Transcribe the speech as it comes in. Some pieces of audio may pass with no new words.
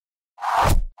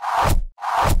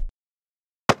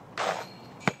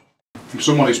From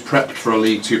someone who's prepped for a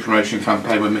League Two promotion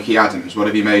campaign with Mickey Adams, what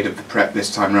have you made of the prep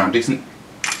this time around? Decent?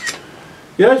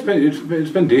 Yeah,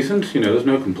 it's been decent. You know, there's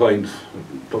no complaints.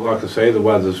 But like I say, the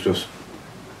weather's just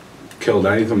killed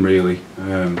anything really.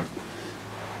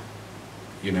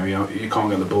 You know, you can't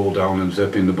get the ball down and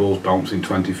zipping. The ball's bouncing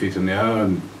 20 feet in the air,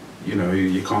 and you know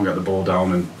you can't get the ball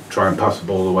down and try and pass the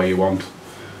ball the way you want.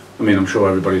 I mean, I'm sure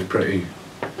everybody's pretty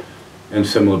in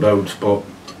similar boats, but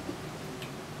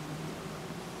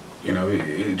you know,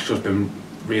 it's just been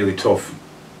really tough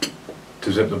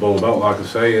to zip the ball about, like I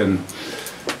say, and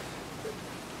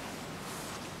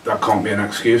that can't be an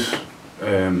excuse.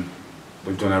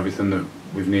 We've done everything that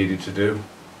we've needed to do,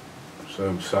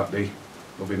 so Saturday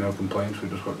there'll be no complaints.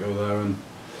 We've just got to go there and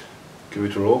give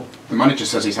it a roll. The manager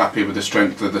says he's happy with the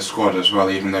strength of the squad as well,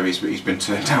 even though he's been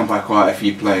turned down by quite a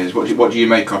few players. What do you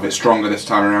make of it? Stronger this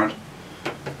time around?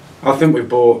 I think we've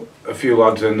brought a few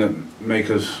lads in that make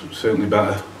us certainly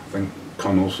better. I think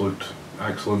Connell's looked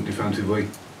excellent defensively.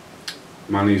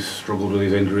 Manny's struggled with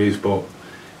his injuries, but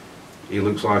he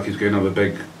looks like he's going to be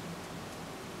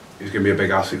a big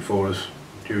asset for us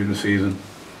during the season.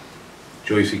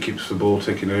 Joycey keeps the ball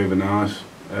ticking over nice.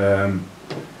 And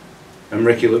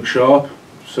Ricky looks sharp,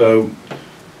 so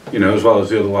you know, as well as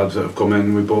the other lads that have come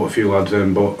in, we brought a few lads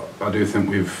in, but I do think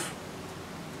we've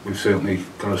certainly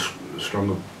got a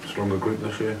stronger group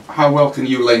this year. How well can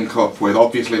you link up with,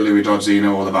 obviously Louis Dodds, you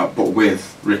know all about, but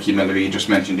with Ricky Miller, you just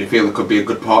mentioned? Do you feel there could be a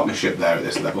good partnership there at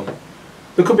this level?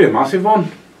 There could be a massive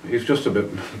one. He's just a bit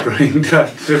brain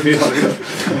dead, to be honest.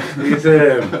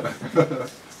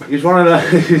 He's one of the.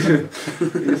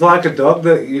 He's like a dog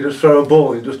that you just throw a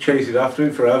ball and you just chase it after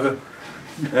him forever.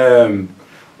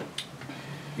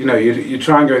 You know, you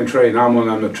try and go and train. I'm one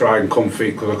of them that try and come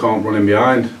feet because I can't run in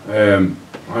behind.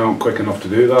 I aren't quick enough to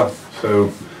do that,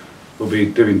 so we'll be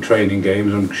doing training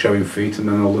games and showing feet, and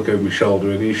then I'll look over my shoulder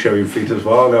and he's showing feet as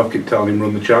well, and I'll keep telling him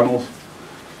run the channels.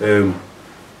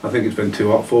 I think it's been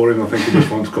too hot for him. I think he just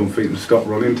wants to come feet and stop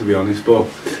running, to be honest. But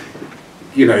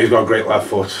you know, he's got a great left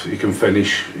foot. He can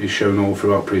finish. He's shown all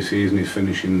throughout pre-season. His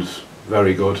finishing's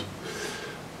very good.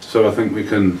 So I think we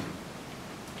can,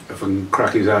 if we can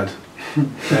crack his head,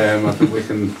 I think we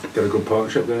can get a good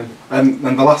partnership there. And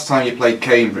the last time you played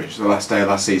Cambridge, the last day of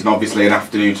last season, obviously an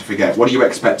afternoon to forget. What are you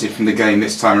expected from the game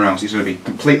this time around? So it's going to be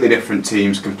completely different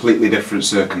teams, completely different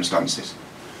circumstances.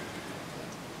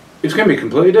 It's going to be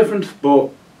completely different, but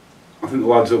I think the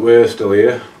lads that were still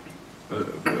here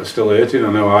are still hurting.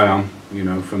 I know I am, you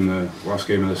know, from the last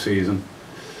game of the season.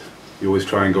 You always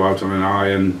try and go out on an eye,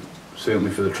 and certainly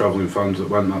for the travelling fans that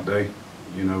went that day,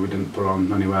 you know, we didn't put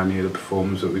on anywhere near the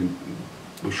performance that we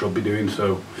should be doing.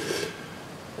 So,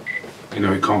 you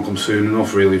know, it can't come soon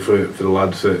enough really for the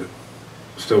lads that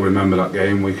still remember that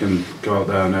game. We can go out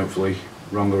there and hopefully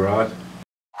wrong or right.